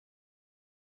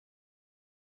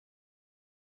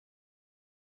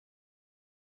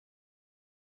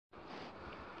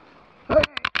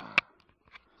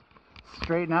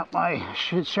straighten up my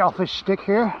shellfish stick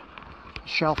here.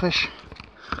 Shellfish.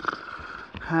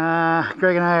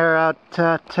 Greg and I are out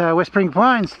at Whispering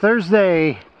Pines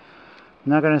Thursday. I'm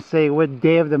not going to say what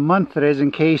day of the month it is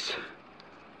in case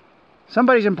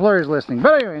somebody's employer is listening.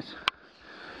 But anyways,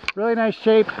 really nice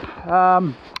shape.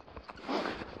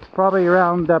 Probably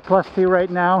around +2 right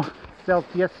now,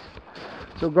 Celsius.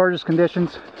 So gorgeous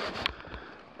conditions.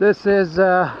 This is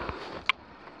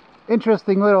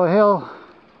interesting little hill.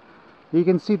 You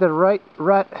can see the right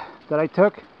rut that I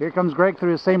took. Here comes Greg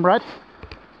through the same rut.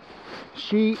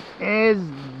 She is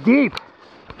deep.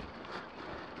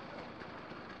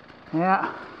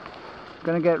 Yeah,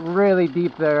 gonna get really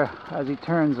deep there as he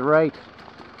turns right.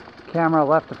 Camera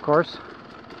left, of course.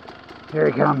 Here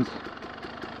he comes.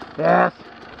 Yes.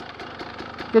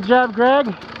 Good job,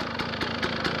 Greg.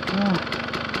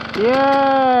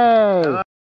 Yay!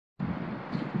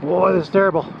 Boy, this is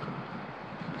terrible.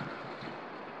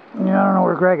 Yeah, I don't know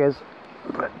where Greg is,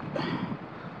 but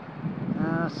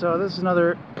so this is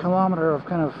another kilometer of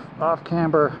kind of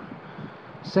off-camber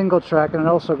single track, and it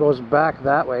also goes back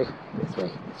that way. This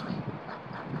way.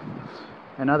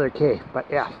 Another K, but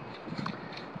yeah,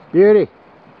 beauty.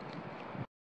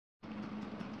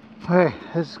 Hey,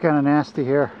 this is kind of nasty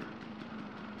here.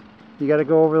 You got to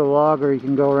go over the log, or you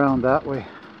can go around that way.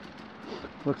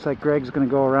 Looks like Greg's going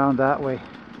to go around that way.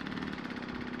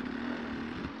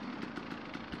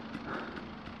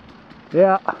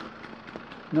 Yeah,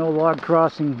 no log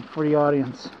crossing for the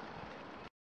audience.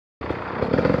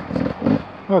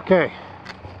 Okay.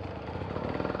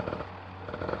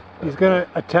 He's going to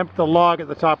attempt the log at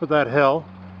the top of that hill.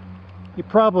 You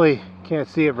probably can't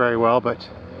see it very well, but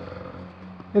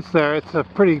it's there. It's a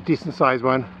pretty decent sized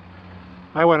one.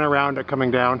 I went around it coming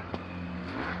down.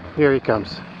 Here he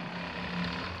comes.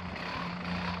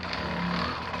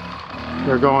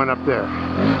 They're going up there.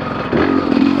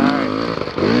 Alright.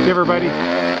 Give her, buddy.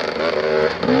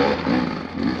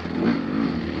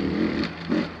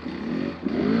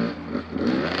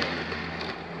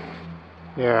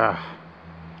 Yeah.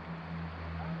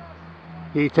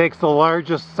 He takes the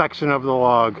largest section of the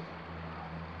log.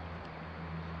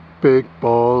 Big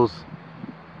balls.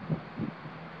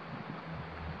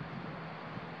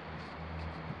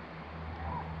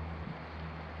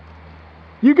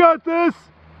 You got this!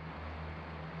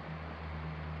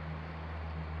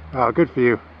 Oh, good for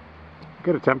you.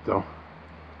 Good attempt, though.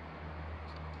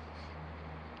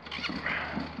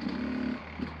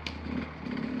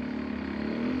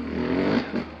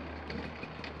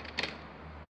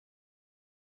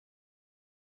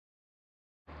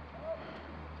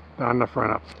 On the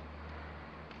front up.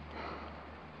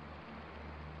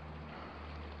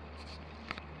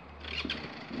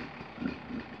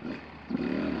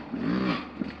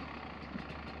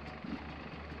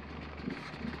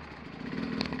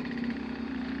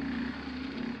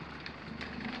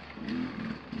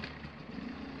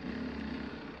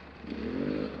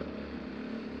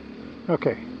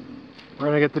 Okay, we're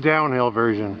gonna get the downhill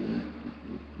version.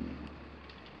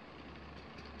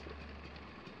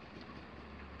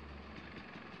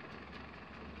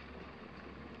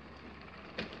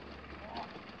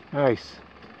 Nice.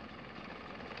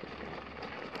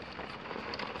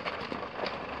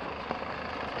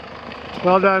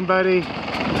 Well done, buddy.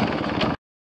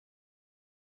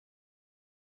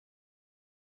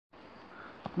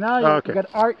 Now you got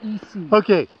REC.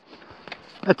 Okay,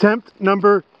 attempt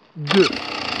number 2.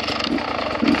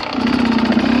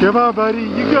 Come on, buddy,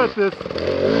 you got this.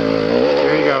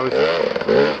 There he goes.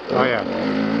 Oh yeah.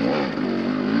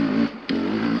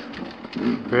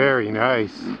 Very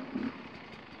nice.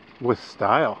 With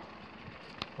style.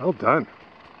 Well done.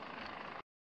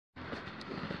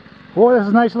 Boy, this is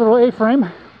a nice little A-frame.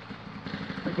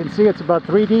 You can see it's about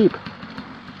 3 deep.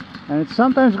 And it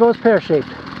sometimes goes pear-shaped.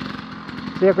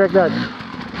 See how Greg does.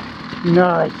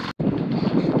 Nice.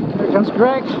 Here comes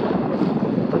Greg.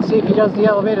 Let's see if he does the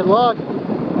elevated log.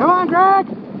 Come on, Greg!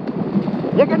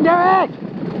 You can do it!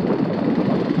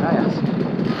 Yes.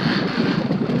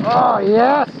 Oh,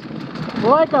 yes!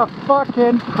 Like a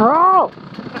fucking pro!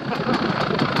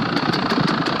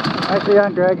 Nicely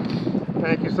done, Greg.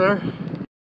 Thank you, sir.